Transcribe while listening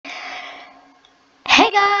Hey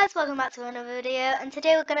guys, welcome back to another video, and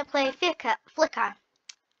today we're going to play Flicker.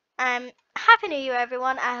 Happy New Year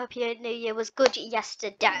everyone, I hope your New Year was good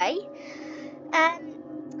yesterday.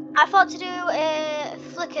 I thought to do a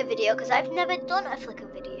Flicker video because I've never done a Flicker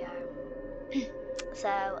video.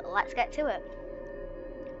 So let's get to it.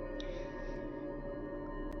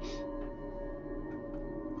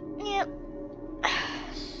 Yep.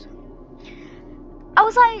 I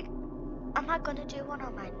was like, am I going to do one or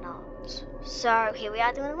am I not? So here we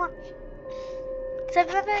are doing one. Because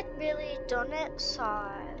I've never really done it, so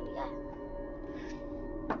yeah.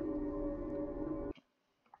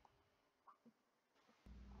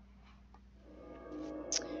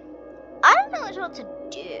 I don't know what to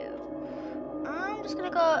do. I'm just gonna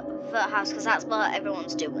go the house because that's what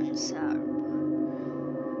everyone's doing, so.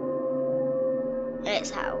 It's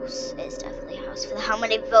house. It's definitely house. For how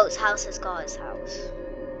many votes house has got is house.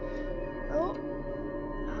 Oh.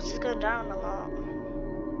 House is going down a lot.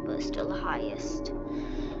 But it's still the highest.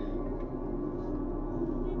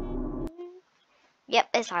 Yep,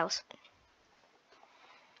 it's house.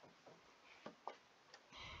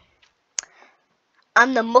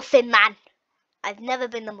 I'm the Muffin Man. I've never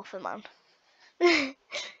been the Muffin Man.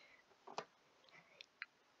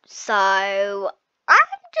 So, I'm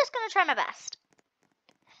just gonna try my best.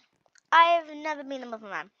 I've never been the Muffin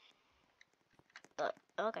Man. But,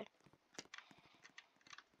 okay.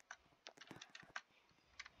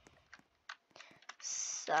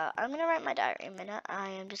 So, I'm gonna write my diary in a minute. I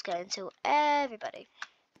am just going to everybody.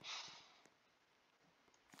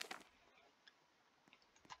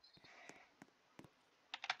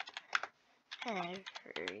 Everyone,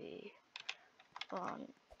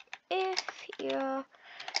 if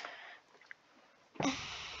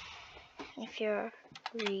you're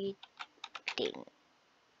reading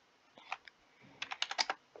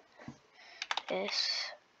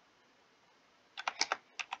this,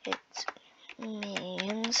 it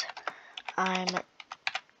means I'm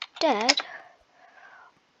dead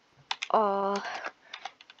or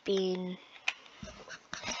been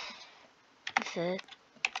voted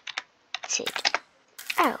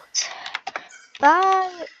out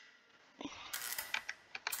by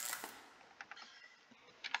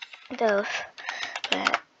those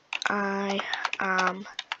that I am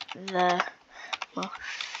the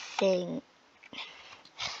muffin.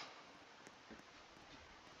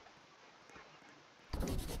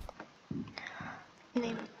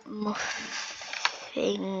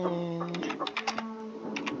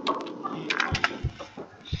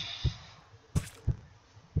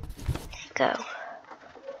 Go.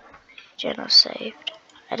 Journal saved.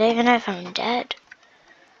 I don't even know if I'm dead.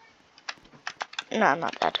 No, I'm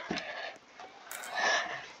not dead.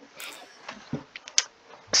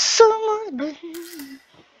 Someone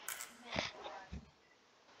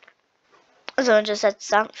Someone just said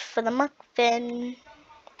something for the muffin.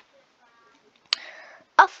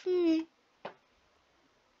 Off me.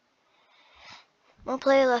 We'll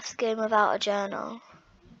play a left game without a journal.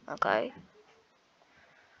 Okay.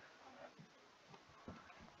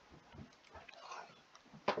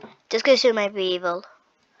 Just go through my evil.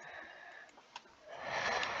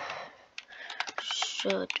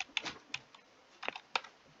 Should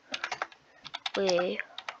we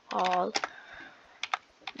all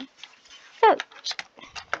vote?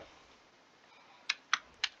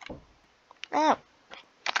 Oh.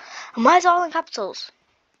 And why is it all in capitals?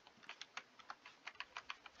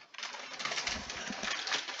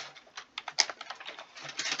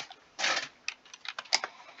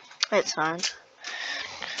 It's fine.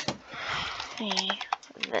 We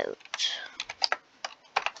vote.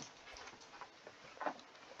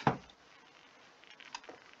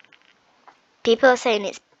 People are saying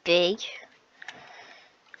it's big.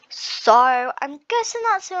 So I'm guessing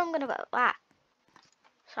that's who I'm gonna vote at.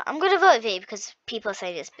 So I'm gonna vote V because people are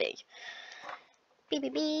saying it's big. Beep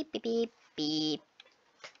beep beep beep beep beep.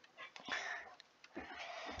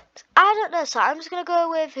 I don't know, so I'm just gonna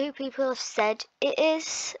go with who people have said it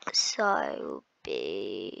is. So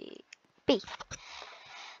B.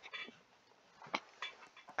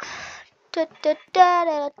 Da, da, da,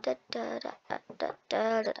 da, da, da, da, da,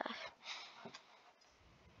 da, da.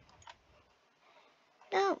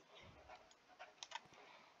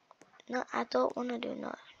 No, I don't want to do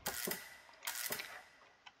that.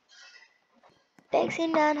 Bexy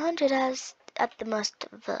 900 has at the most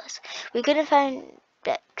verse. We're gonna find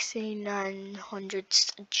Bexy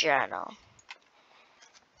 900's journal.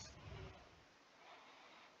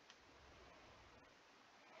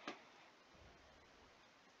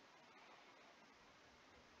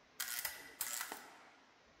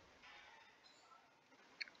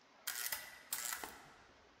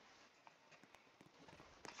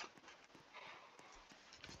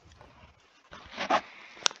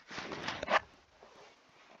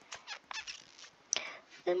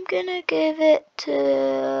 I'm gonna give it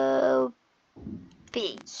to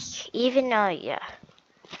B. Even though, yeah.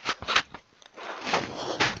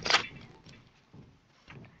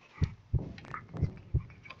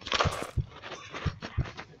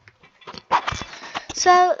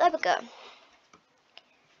 So, there we go.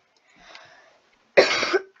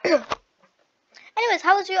 Anyways,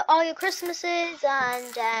 how was all your Christmases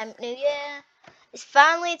and New Year? It's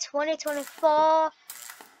finally 2024.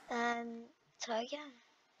 So yeah.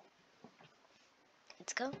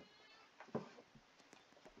 Let's go.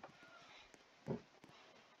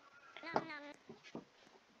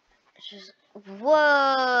 Just,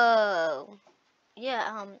 whoa.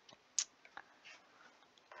 Yeah,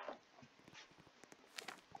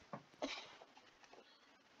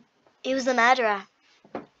 he was the murderer.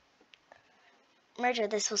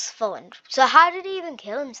 This was fun. So how did he even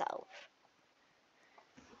kill himself?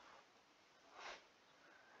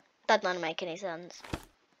 That doesn't make any sense.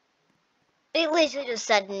 It literally just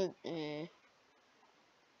said,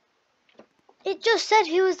 It just said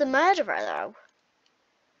he was the murderer, though.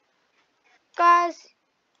 Guys,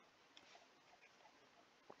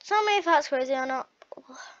 tell me if that's crazy or not.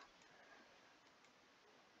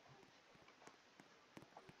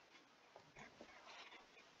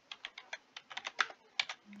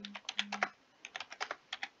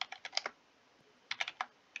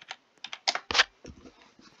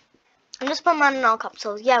 I'm just putting mine in all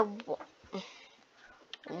capitals. Yeah,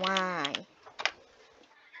 why?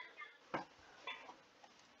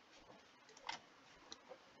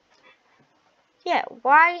 Yeah,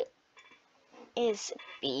 why is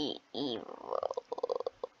B evil?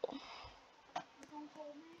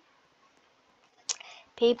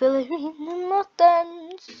 People in the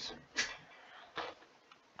mountains.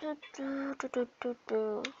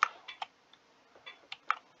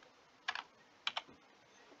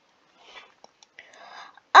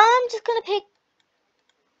 I'm just gonna pick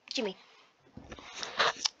Jimmy.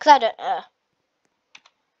 Cause I don't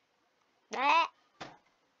I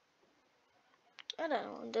don't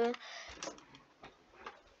know what I'm doing.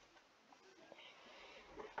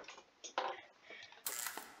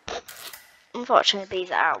 Unfortunately,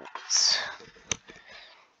 B's out.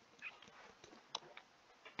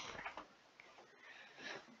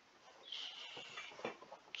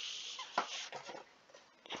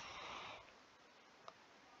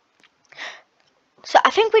 So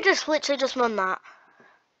I think we just literally just won that.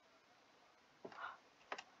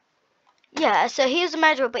 Yeah, so he was a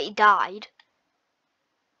murderer, but he died.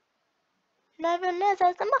 Never knows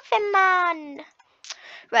as the Muffin Man.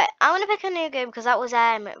 Right, I'm gonna pick a new game because that was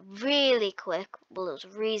really quick. Well, it was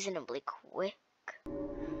reasonably quick.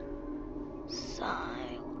 So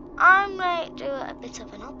I might do a bit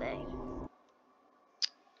of an Obby.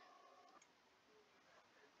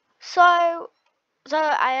 So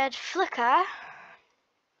I had Flicker.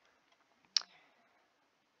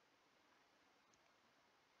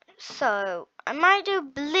 So I might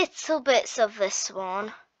do little bits of this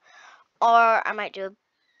one, or I might do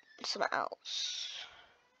something else.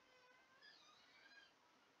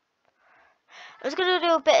 I'm just gonna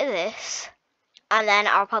do a bit of this, and then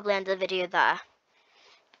I'll probably end the video there.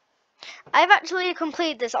 I've actually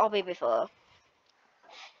completed this Obby before.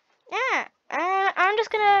 Yeah, I'm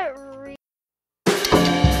just gonna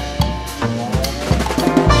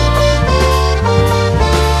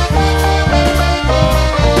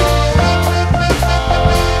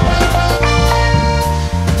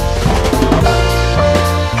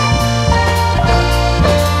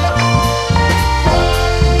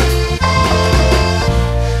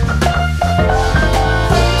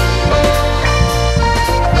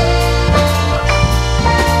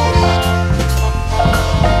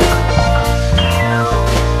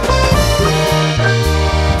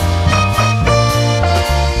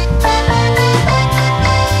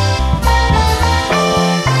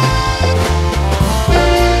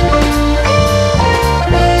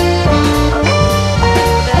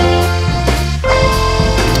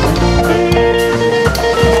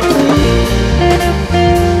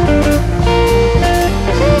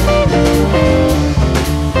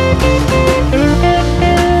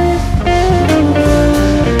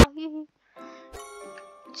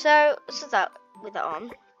so that with it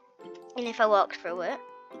on, and if I walk through it,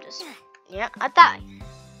 just yeah, I die.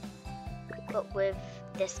 But with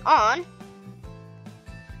this on,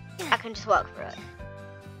 I can just walk through it.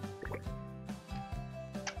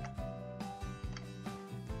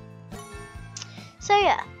 So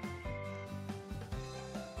yeah,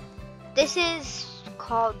 this is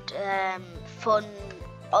called Fun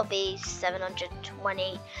Obby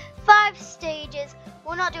 725 stages.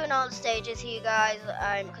 We're not doing all the stages here, guys,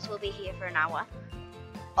 because we'll be here for an hour.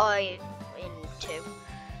 or in 2.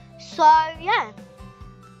 So yeah.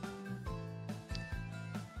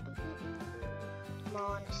 I'm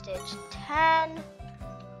on stage 10. I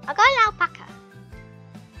got an alpaca.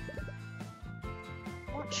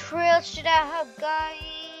 What trail should I have,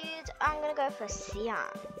 guys? I'm gonna go for cyan.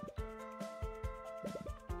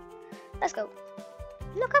 Let's go.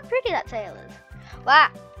 Look how pretty that tail is. Wow,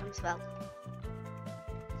 I'm spelled.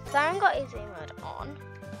 So I haven't got easy mode on,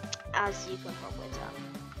 as you can probably tell.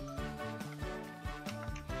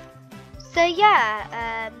 So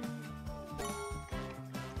yeah,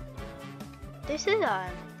 this is yeah.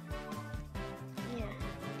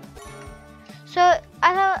 So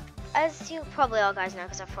as you probably all guys know,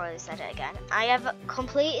 because I've probably said it again, I have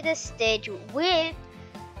completed this stage with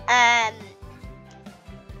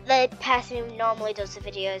the person who normally does the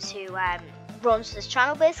videos, who runs this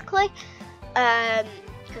channel basically,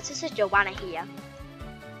 because this is Joanna here.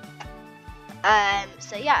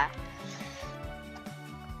 So yeah.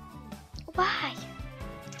 Why?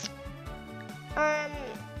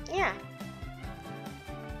 Yeah.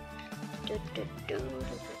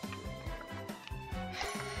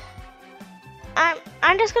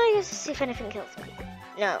 I'm just gonna use to see if anything kills me.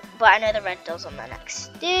 No, but I know the red does on the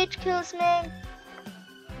next stage kills me.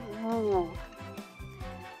 Ooh.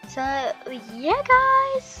 So yeah,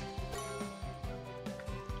 guys.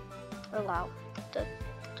 Oh wow.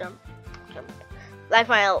 Jump. Like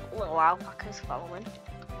my little alpaca's following.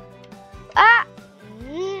 Ah!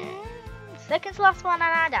 Second to last one and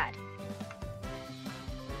I died.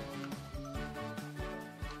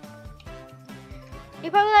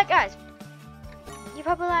 You're probably like, guys, you're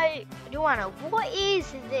probably like, Joanna, what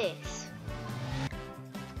is this?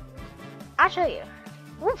 I'll show you.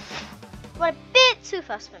 Oof. You went a bit too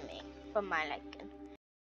fast for me, for my liking.